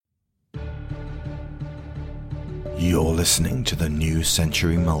You're listening to the New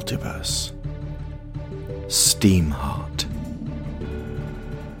Century Multiverse. SteamHeart.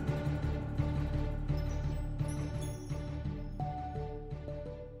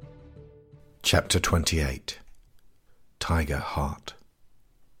 Chapter 28. Tiger Heart.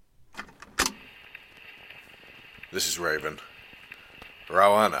 This is Raven.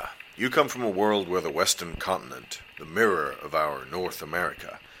 Rowana, you come from a world where the Western continent, the mirror of our North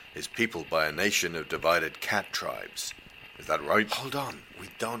America, is peopled by a nation of divided cat tribes. Is that right? Hold on, we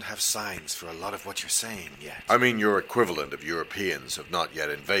don't have signs for a lot of what you're saying yet. I mean your equivalent of Europeans have not yet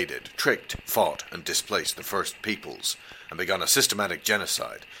invaded, tricked, fought, and displaced the first peoples, and begun a systematic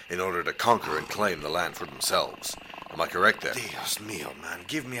genocide in order to conquer and claim the land for themselves. Am I correct there? Dios mío, man,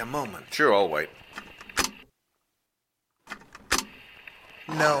 give me a moment. Sure, I'll wait.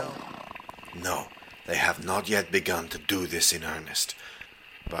 No, they have not yet begun to do this in earnest.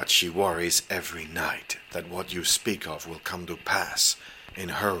 But she worries every night that what you speak of will come to pass in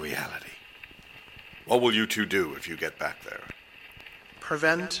her reality. What will you two do if you get back there?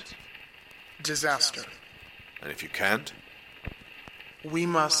 Prevent disaster. And if you can't? We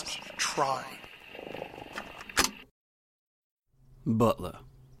must try. Butler.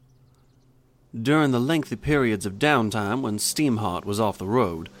 During the lengthy periods of downtime when SteamHeart was off the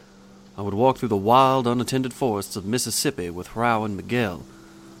road, I would walk through the wild, unattended forests of Mississippi with Rao and Miguel,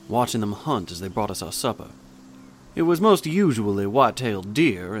 watching them hunt as they brought us our supper. It was most usually white-tailed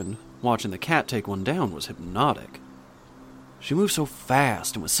deer, and watching the cat take one down was hypnotic. She moved so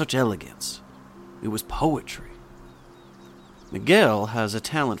fast and with such elegance. It was poetry. Miguel has a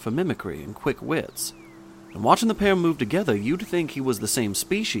talent for mimicry and quick wits, and watching the pair move together, you'd think he was the same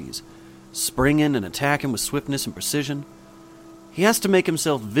species, springing and attacking with swiftness and precision. He has to make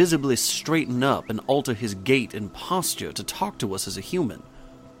himself visibly straighten up and alter his gait and posture to talk to us as a human.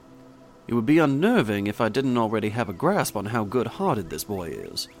 It would be unnerving if I didn't already have a grasp on how good-hearted this boy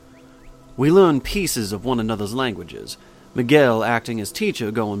is. We learn pieces of one another's languages, Miguel acting as teacher,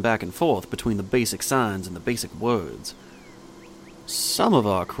 going back and forth between the basic signs and the basic words. Some of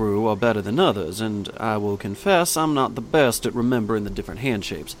our crew are better than others, and I will confess I'm not the best at remembering the different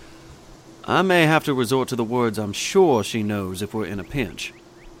handshapes. I may have to resort to the words I'm sure she knows if we're in a pinch.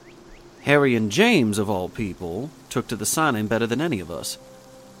 Harry and James, of all people, took to the signing better than any of us.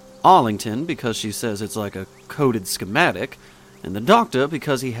 Arlington, because she says it's like a coded schematic, and the doctor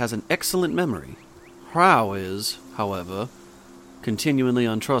because he has an excellent memory. Rao is, however, continually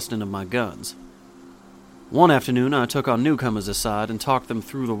untrusting of my guns. One afternoon I took our newcomers aside and talked them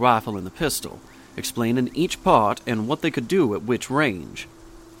through the rifle and the pistol, explaining each part and what they could do at which range.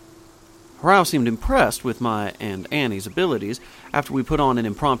 Rao seemed impressed with my and Annie's abilities after we put on an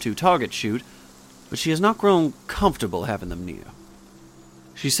impromptu target shoot, but she has not grown comfortable having them near.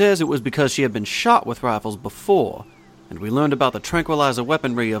 She says it was because she had been shot with rifles before, and we learned about the tranquilizer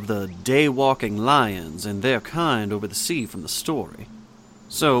weaponry of the day-walking lions and their kind over the sea from the story.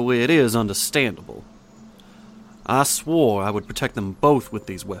 So it is understandable. I swore I would protect them both with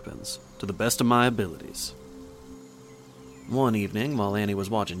these weapons, to the best of my abilities. One evening, while Annie was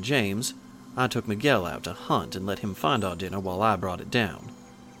watching James, I took Miguel out to hunt and let him find our dinner while I brought it down.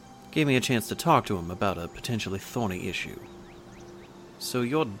 Gave me a chance to talk to him about a potentially thorny issue. So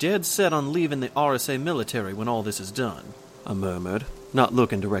you're dead set on leaving the RSA military when all this is done, I murmured, not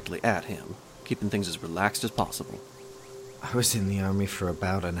looking directly at him, keeping things as relaxed as possible. I was in the army for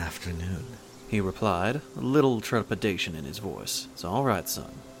about an afternoon, he replied, a little trepidation in his voice. It's all right,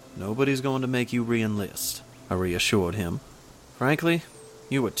 son. Nobody's going to make you re-enlist, I reassured him. Frankly,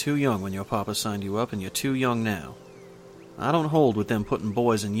 you were too young when your papa signed you up, and you're too young now. I don't hold with them putting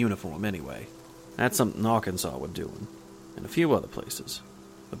boys in uniform anyway. That's something Arkansas were doing, and a few other places.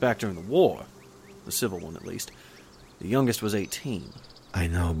 But back during the war, the civil one at least, the youngest was 18. I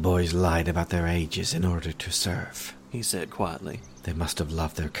know boys lied about their ages in order to serve, he said quietly. They must have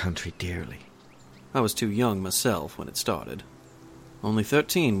loved their country dearly. I was too young myself when it started. Only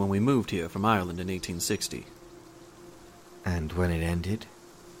 13 when we moved here from Ireland in 1860. And when it ended?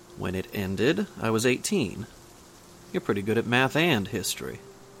 When it ended, I was 18. You're pretty good at math and history.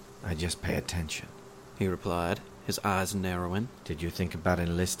 I just pay attention, he replied, his eyes narrowing. Did you think about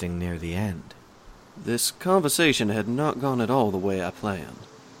enlisting near the end? This conversation had not gone at all the way I planned.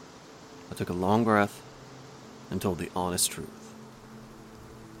 I took a long breath and told the honest truth.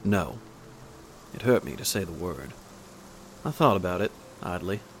 No. It hurt me to say the word. I thought about it,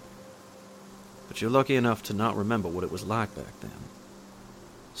 idly. But you're lucky enough to not remember what it was like back then.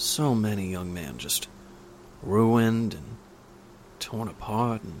 So many young men just ruined and torn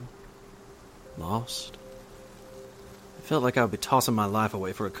apart and lost. It felt like I would be tossing my life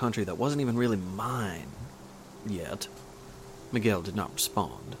away for a country that wasn't even really mine. Yet, Miguel did not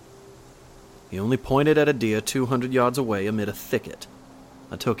respond. He only pointed at a deer 200 yards away amid a thicket.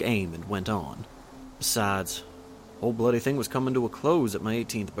 I took aim and went on. Besides, the whole bloody thing was coming to a close at my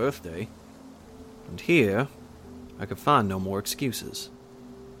 18th birthday. And here, I could find no more excuses.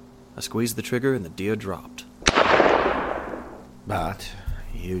 I squeezed the trigger and the deer dropped. But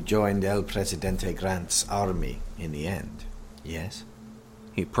you joined El Presidente Grant's army in the end, yes?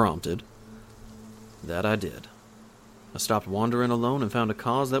 He prompted. That I did. I stopped wandering alone and found a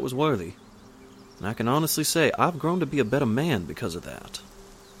cause that was worthy. And I can honestly say I've grown to be a better man because of that.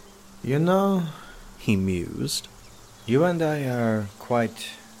 You know, He mused. you and I are quite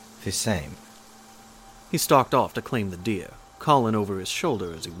the same. He stalked off to claim the deer, calling over his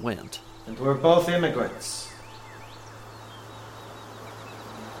shoulder as he went. And we're both immigrants.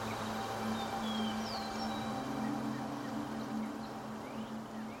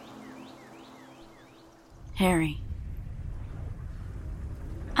 Harry.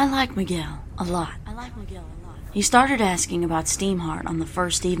 I like Miguel a lot. He started asking about SteamHeart on the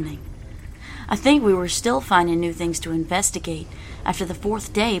first evening. I think we were still finding new things to investigate after the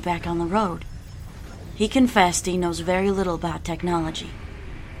 4th day back on the road. He confessed he knows very little about technology,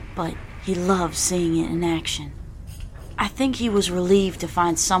 but he loves seeing it in action. I think he was relieved to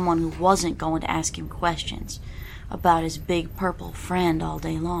find someone who wasn't going to ask him questions about his big purple friend all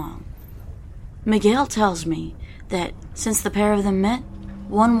day long. Miguel tells me that since the pair of them met,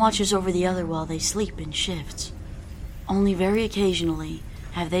 one watches over the other while they sleep in shifts. Only very occasionally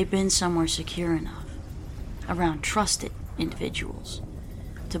have they been somewhere secure enough, around trusted individuals,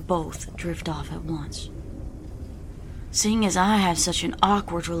 to both drift off at once. Seeing as I have such an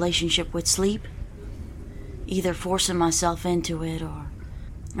awkward relationship with sleep, either forcing myself into it or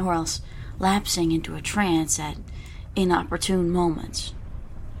else lapsing into a trance at inopportune moments,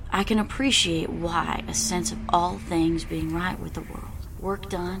 I can appreciate why a sense of all things being right with the world, work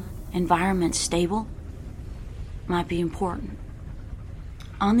done, environment stable, might be important.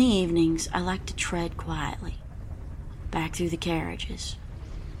 On the evenings, I like to tread quietly, back through the carriages,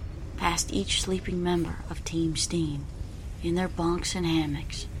 past each sleeping member of Team Steam, in their bunks and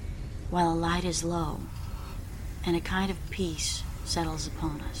hammocks, while a light is low, and a kind of peace settles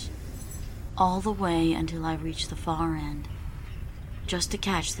upon us, all the way until I reach the far end, just to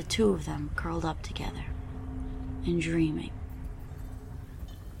catch the two of them curled up together and dreaming.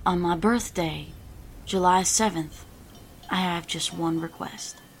 On my birthday, July 7th, I have just one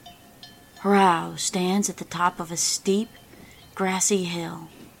request. Rao stands at the top of a steep, grassy hill,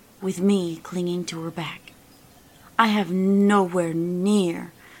 with me clinging to her back. I have nowhere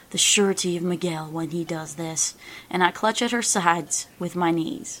near the surety of Miguel when he does this, and I clutch at her sides with my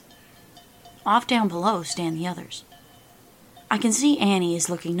knees. Off down below stand the others. I can see Annie is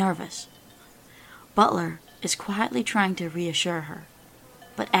looking nervous. Butler is quietly trying to reassure her,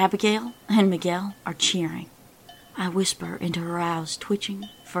 but Abigail and Miguel are cheering. I whisper into Rao's twitching,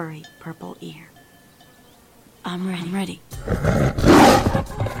 furry purple ear. I'm ready.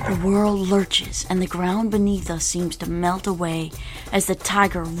 The world lurches and the ground beneath us seems to melt away as the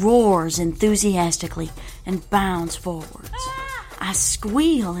tiger roars enthusiastically and bounds forwards. I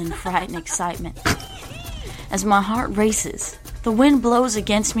squeal in frightened excitement. As my heart races, the wind blows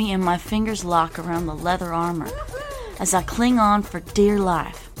against me and my fingers lock around the leather armor as I cling on for dear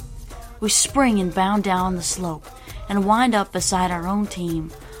life. We spring and bound down the slope and wind up beside our own team,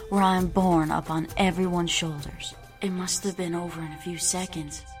 where I am borne up on everyone's shoulders. It must have been over in a few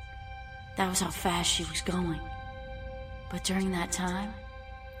seconds. That was how fast she was going. But during that time,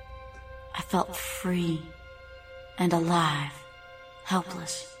 I felt free and alive,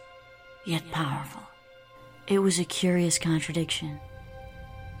 helpless, yet powerful. It was a curious contradiction,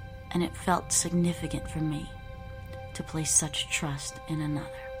 and it felt significant for me to place such trust in another.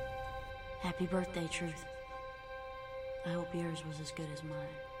 Happy birthday, Truth. I hope yours was as good as mine.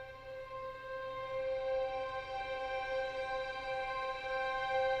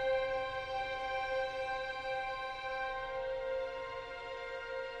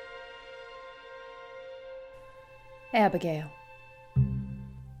 Abigail.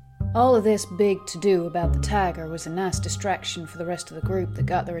 All of this big to-do about the tiger was a nice distraction for the rest of the group that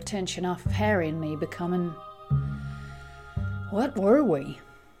got their attention off of Harry and me becoming... What were we?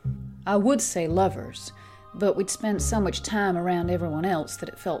 I would say lovers, but we'd spent so much time around everyone else that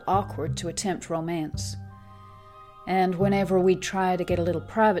it felt awkward to attempt romance. And whenever we'd try to get a little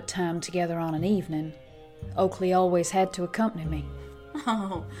private time together on an evening, Oakley always had to accompany me.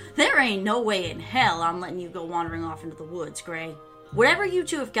 Oh, there ain't no way in hell I'm letting you go wandering off into the woods, Gray. Whatever you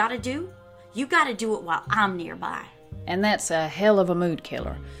two have got to do, you got to do it while I'm nearby. And that's a hell of a mood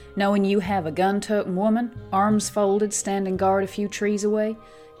killer, knowing you have a gun-toting woman, arms folded, standing guard a few trees away,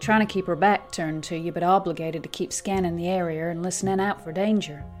 trying to keep her back turned to you, but obligated to keep scanning the area and listening out for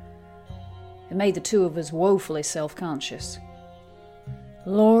danger. It made the two of us woefully self-conscious.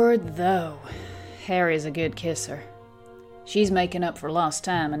 Lord, though, Harry's a good kisser. She's making up for lost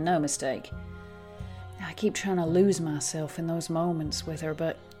time, and no mistake. I keep trying to lose myself in those moments with her,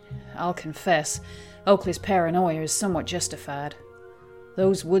 but I'll confess, Oakley's paranoia is somewhat justified.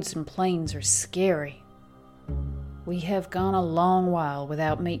 Those woods and plains are scary. We have gone a long while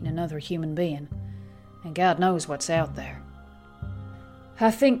without meeting another human being, and God knows what's out there. I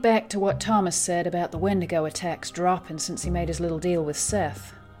think back to what Thomas said about the Wendigo attacks dropping since he made his little deal with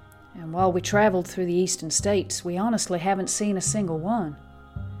Seth. And while we traveled through the eastern states, we honestly haven't seen a single one.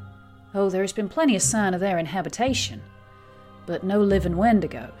 Oh, there's been plenty of sign of their inhabitation, but no living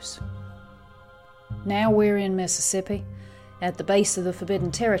Wendigos. Now we're in Mississippi, at the base of the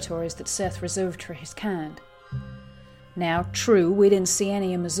forbidden territories that Seth reserved for his kind. Now, true, we didn't see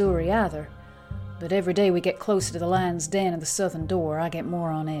any in Missouri either, but every day we get closer to the lion's den of the southern door, I get more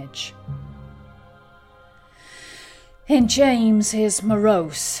on edge. And James is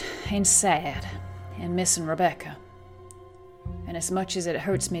morose and sad and missing Rebecca. And as much as it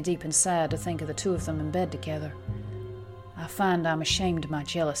hurts me deep inside to think of the two of them in bed together, I find I'm ashamed of my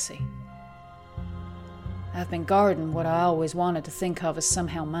jealousy. I've been guarding what I always wanted to think of as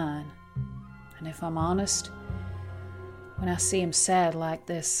somehow mine. And if I'm honest, when I see him sad like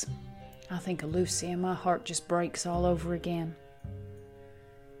this, I think of Lucy and my heart just breaks all over again.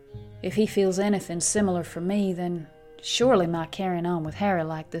 If he feels anything similar for me, then surely my carrying on with Harry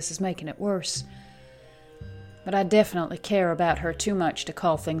like this is making it worse. But I definitely care about her too much to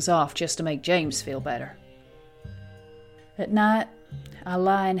call things off just to make James feel better. At night, I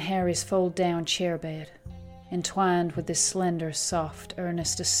lie in Harry's fold-down chair bed, entwined with this slender, soft,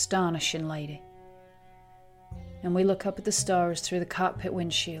 earnest, astonishing lady. And we look up at the stars through the cockpit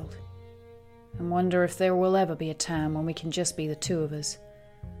windshield and wonder if there will ever be a time when we can just be the two of us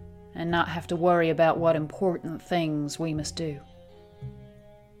and not have to worry about what important things we must do.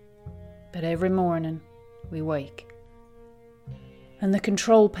 But every morning, we wake, and the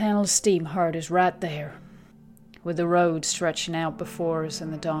control panel of SteamHeart is right there, with the road stretching out before us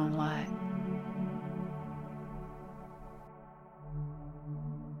in the dawn light.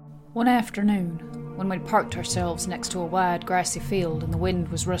 One afternoon, when we'd parked ourselves next to a wide, grassy field and the wind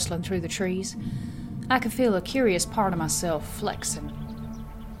was rustling through the trees, I could feel a curious part of myself flexing.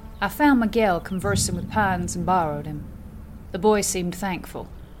 I found Miguel conversing with Pines and borrowed him. The boy seemed thankful,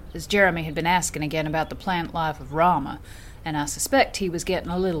 as Jeremy had been asking again about the plant life of Rama, and I suspect he was getting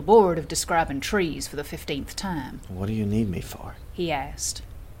a little bored of describing trees for the 15th time. What do you need me for? He asked.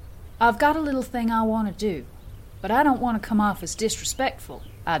 I've got a little thing I want to do, but I don't want to come off as disrespectful,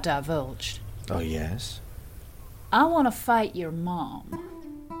 I divulged. Oh, yes? I want to fight your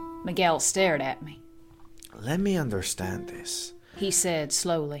mom. Miguel stared at me. Let me understand this, he said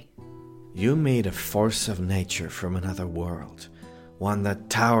slowly. You meet a force of nature from another world, one that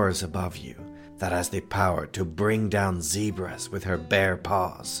towers above you, that has the power to bring down zebras with her bare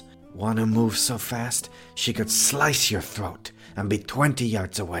paws. One who moves so fast she could slice your throat and be 20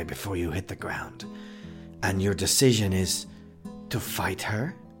 yards away before you hit the ground. And your decision is to fight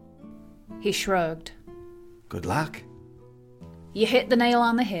her? He shrugged. Good luck. You hit the nail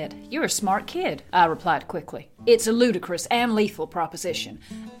on the head. You're a smart kid, I replied quickly. It's a ludicrous and lethal proposition,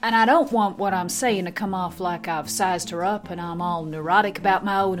 and I don't want what I'm saying to come off like I've sized her up and I'm all neurotic about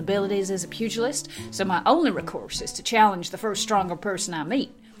my own abilities as a pugilist, so my only recourse is to challenge the first stronger person I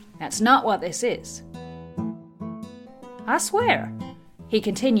meet. That's not what this is. I swear. He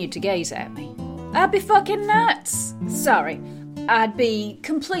continued to gaze at me. I'd be fucking nuts. Sorry, I'd be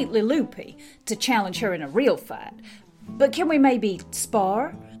completely loopy to challenge her in a real fight. But can we maybe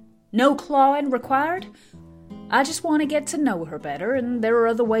spar? No clawing required? I just want to get to know her better, and there are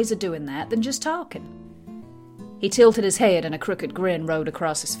other ways of doing that than just talking. He tilted his head and a crooked grin rode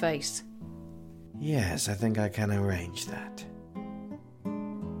across his face. Yes, I think I can arrange that.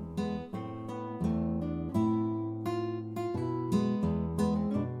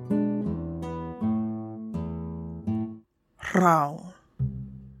 Rao.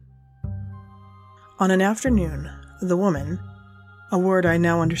 On an afternoon, the woman, a word I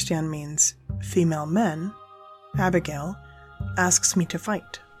now understand means female men, Abigail, asks me to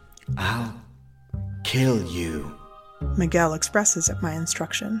fight. I'll kill you, Miguel expresses at my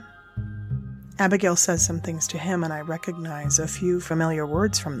instruction. Abigail says some things to him, and I recognize a few familiar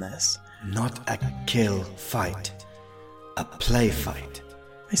words from this. Not a kill fight, a play fight.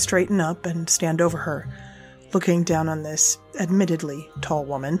 I straighten up and stand over her, looking down on this admittedly tall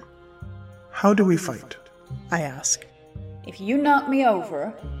woman. How do we fight? I ask. If you knock me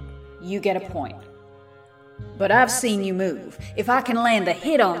over, you get a point. But I've seen you move. If I can land a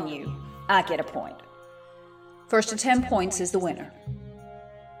hit on you, I get a point. First to 10 points is the winner.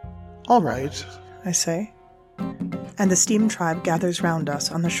 All right, I say. And the Steam tribe gathers round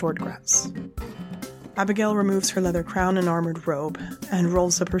us on the short grass. Abigail removes her leather crown and armored robe and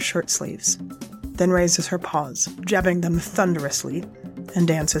rolls up her shirt sleeves, then raises her paws, jabbing them thunderously, and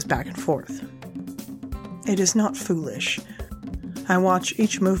dances back and forth. It is not foolish. I watch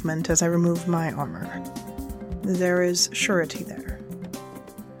each movement as I remove my armor. There is surety there.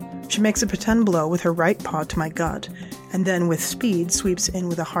 She makes a pretend blow with her right paw to my gut, and then with speed sweeps in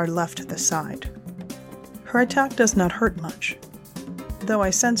with a hard left to the side. Her attack does not hurt much, though I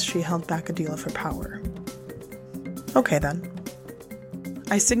sense she held back a deal of her power. Okay then.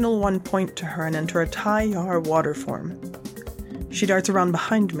 I signal 1 point to her and enter a Tai-Yar water form. She darts around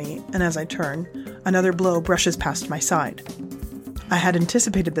behind me, and as I turn, another blow brushes past my side. I had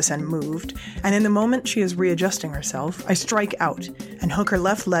anticipated this and moved, and in the moment she is readjusting herself, I strike out and hook her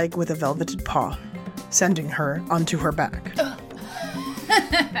left leg with a velveted paw, sending her onto her back.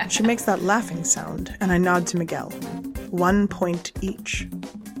 She makes that laughing sound, and I nod to Miguel. 1 point each.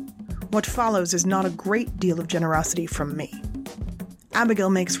 What follows is not a great deal of generosity from me. Abigail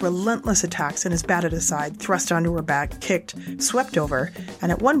makes relentless attacks and is batted aside, thrust onto her back, kicked, swept over,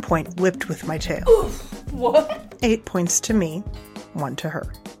 and at one point whipped with my tail. Oof, what? 8 points to me, 1 to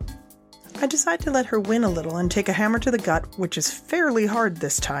her. I decide to let her win a little and take a hammer to the gut, which is fairly hard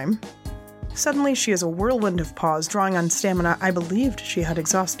this time. Suddenly she has a whirlwind of paws, drawing on stamina I believed she had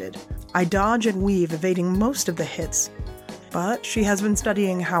exhausted. I dodge and weave, evading most of the hits, but she has been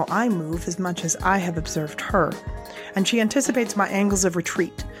studying how I move as much as I have observed her, and she anticipates my angles of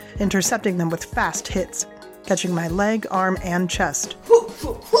retreat, intercepting them with fast hits, catching my leg, arm, and chest.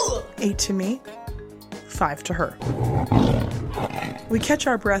 8 to me, 5 to her. We catch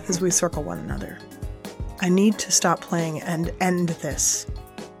our breath as we circle one another. I need to stop playing and end this.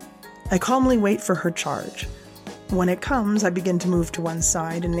 I calmly wait for her charge. When it comes, I begin to move to one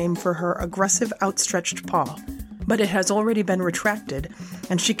side and aim for her aggressive outstretched paw. But it has already been retracted,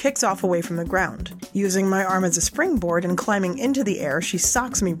 and she kicks off away from the ground. Using my arm as a springboard and climbing into the air, she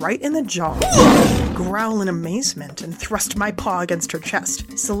socks me right in the jaw. I growl in amazement and thrust my paw against her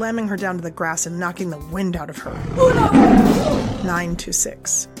chest, slamming her down to the grass and knocking the wind out of her. 9 to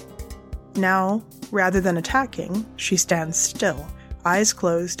 6. Now, rather than attacking, she stands still, eyes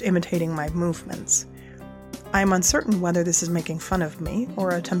closed, imitating my movements. I am uncertain whether this is making fun of me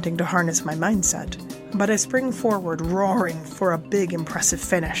or attempting to harness my mindset, but I spring forward, roaring for a big, impressive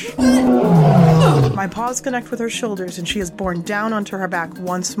finish. My paws connect with her shoulders and she is borne down onto her back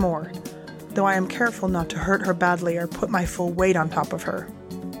once more, though I am careful not to hurt her badly or put my full weight on top of her.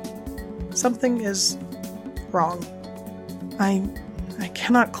 Something is wrong. I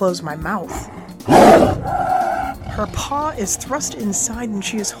cannot close my mouth. Her paw is thrust inside and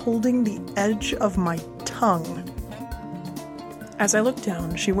she is holding the edge of my tongue. As I look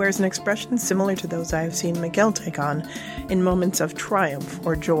down, she wears an expression similar to those I have seen Miguel take on in moments of triumph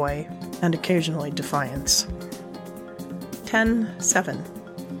or joy, and occasionally defiance. 10-7.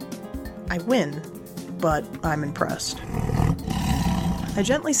 I win, but I'm impressed. I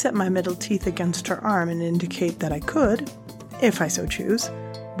gently set my middle teeth against her arm and indicate that I could, if I so choose,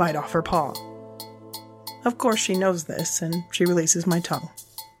 bite off her paw. Of course she knows this, and she releases my tongue.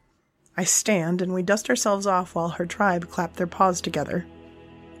 I stand, and we dust ourselves off while her tribe clap their paws together.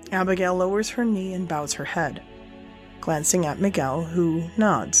 Abigail lowers her knee and bows her head, glancing at Miguel, who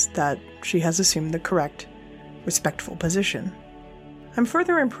nods that she has assumed the correct, respectful position. I'm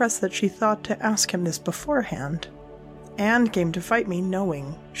further impressed that she thought to ask him this beforehand, and came to fight me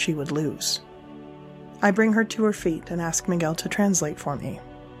knowing she would lose. I bring her to her feet and ask Miguel to translate for me.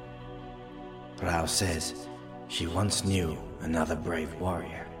 Rao says she once knew another brave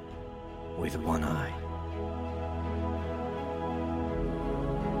warrior with one eye.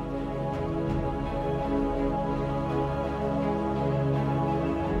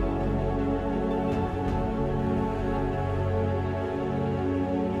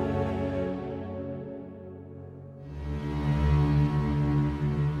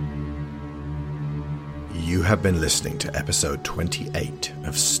 You have been listening to episode 28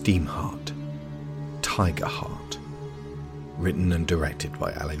 of SteamHeart, Tiger Heart, written and directed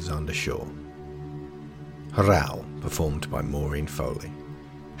by Alexander Shaw. Rao, performed by Maureen Foley.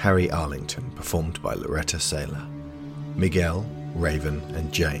 Harry Arlington, performed by Loretta Saylor. Miguel, Raven,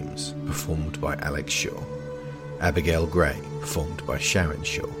 and James, performed by Alex Shaw. Abigail Gray, performed by Sharon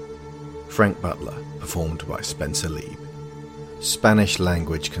Shaw. Frank Butler, performed by Spencer Lieb. Spanish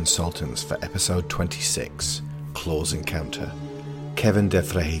language consultants for episode 26, Claws Encounter, Kevin de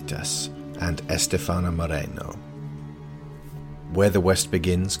Freitas and Estefana Moreno. Where the West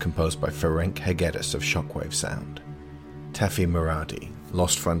Begins, composed by Ferenc Hegedus of Shockwave Sound. Taffy Muradi,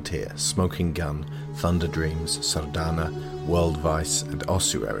 Lost Frontier, Smoking Gun, Thunder Dreams, Sardana, World Vice, and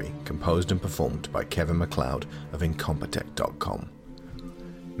Ossuary, composed and performed by Kevin MacLeod of Incompetech.com.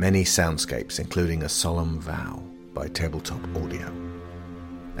 Many soundscapes, including A Solemn Vow by Tabletop Audio.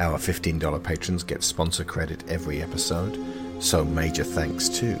 Our $15 patrons get sponsor credit every episode, so major thanks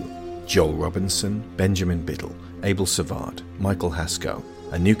to Joel Robinson, Benjamin Biddle, Abel Savard, Michael Haskell,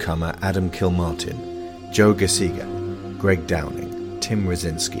 a newcomer Adam Kilmartin, Joe Gasiga, Greg Downing, Tim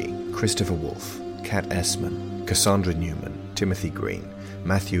Rosinski, Christopher Wolfe, Kat Essman, Cassandra Newman, Timothy Green,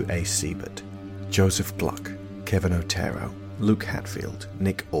 Matthew A. Siebert, Joseph Gluck, Kevin Otero, Luke Hatfield,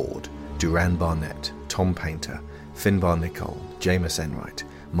 Nick Ord, Duran Barnett, Tom Painter, Finbar Nicole, Jameis Enright,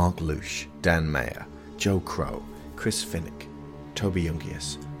 Mark Lush, Dan Mayer, Joe Crow, Chris Finnick, Toby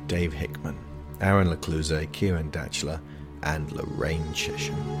Jungius, Dave Hickman, Aaron Lecluse, Kieran Datchler, and Lorraine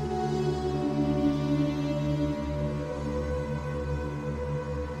Chesham.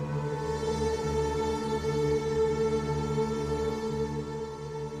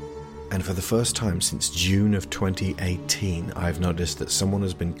 And for the first time since June of 2018, I've noticed that someone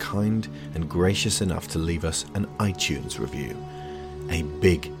has been kind and gracious enough to leave us an iTunes review. A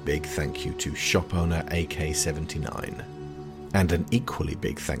big thank you to shop owner AK79. And an equally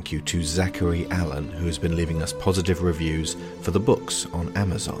big thank you to Zachary Allen, who has been leaving us positive reviews for the books on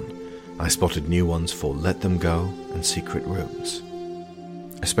Amazon. I spotted new ones for Let Them Go and Secret Rooms.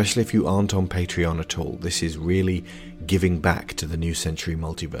 Especially if you aren't on Patreon at all, this is really giving back to the New Century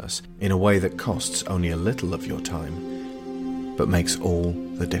Multiverse in a way that costs only a little of your time, but makes all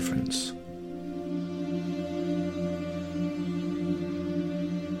the difference.